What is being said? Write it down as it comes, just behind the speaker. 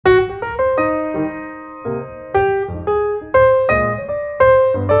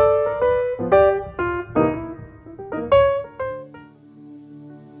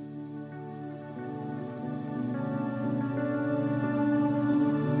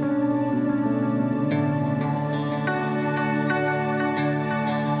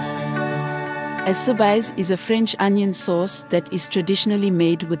A Soubise is a French onion sauce that is traditionally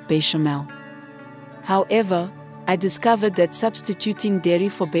made with bechamel. However, I discovered that substituting dairy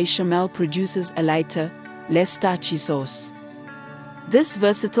for bechamel produces a lighter, less starchy sauce. This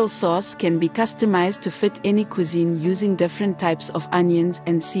versatile sauce can be customized to fit any cuisine using different types of onions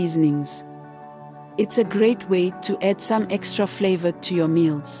and seasonings. It's a great way to add some extra flavor to your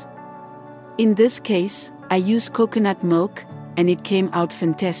meals. In this case, I used coconut milk, and it came out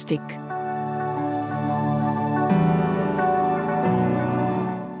fantastic.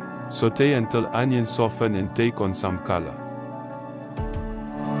 Sauté until onions soften and take on some color.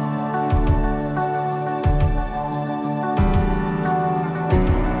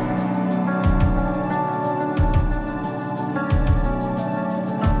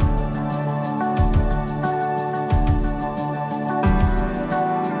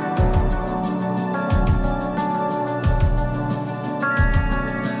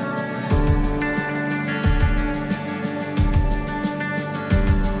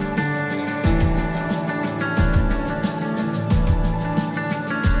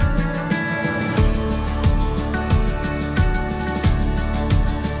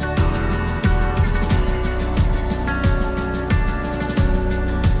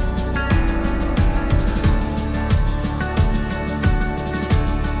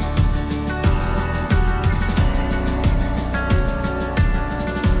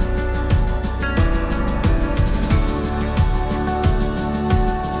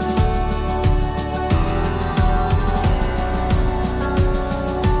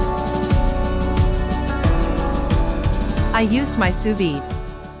 I used my sous-vide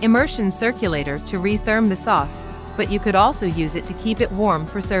immersion circulator to retherm the sauce, but you could also use it to keep it warm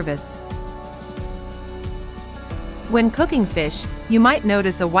for service. When cooking fish, you might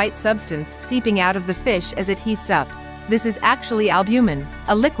notice a white substance seeping out of the fish as it heats up. This is actually albumin,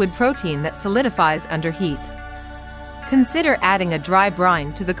 a liquid protein that solidifies under heat. Consider adding a dry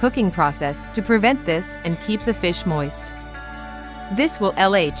brine to the cooking process to prevent this and keep the fish moist. This will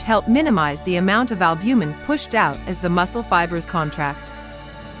help minimize the amount of albumin pushed out as the muscle fibers contract.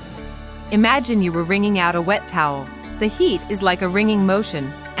 Imagine you were wringing out a wet towel. The heat is like a wringing motion,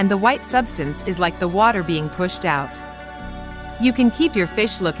 and the white substance is like the water being pushed out. You can keep your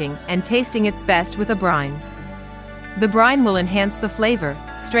fish looking and tasting its best with a brine. The brine will enhance the flavor,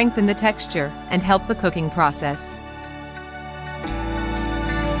 strengthen the texture, and help the cooking process.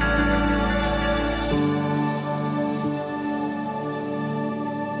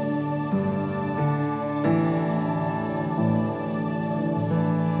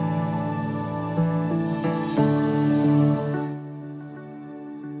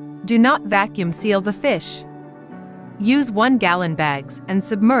 Do not vacuum seal the fish. Use 1-gallon bags and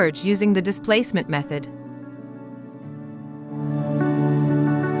submerge using the displacement method.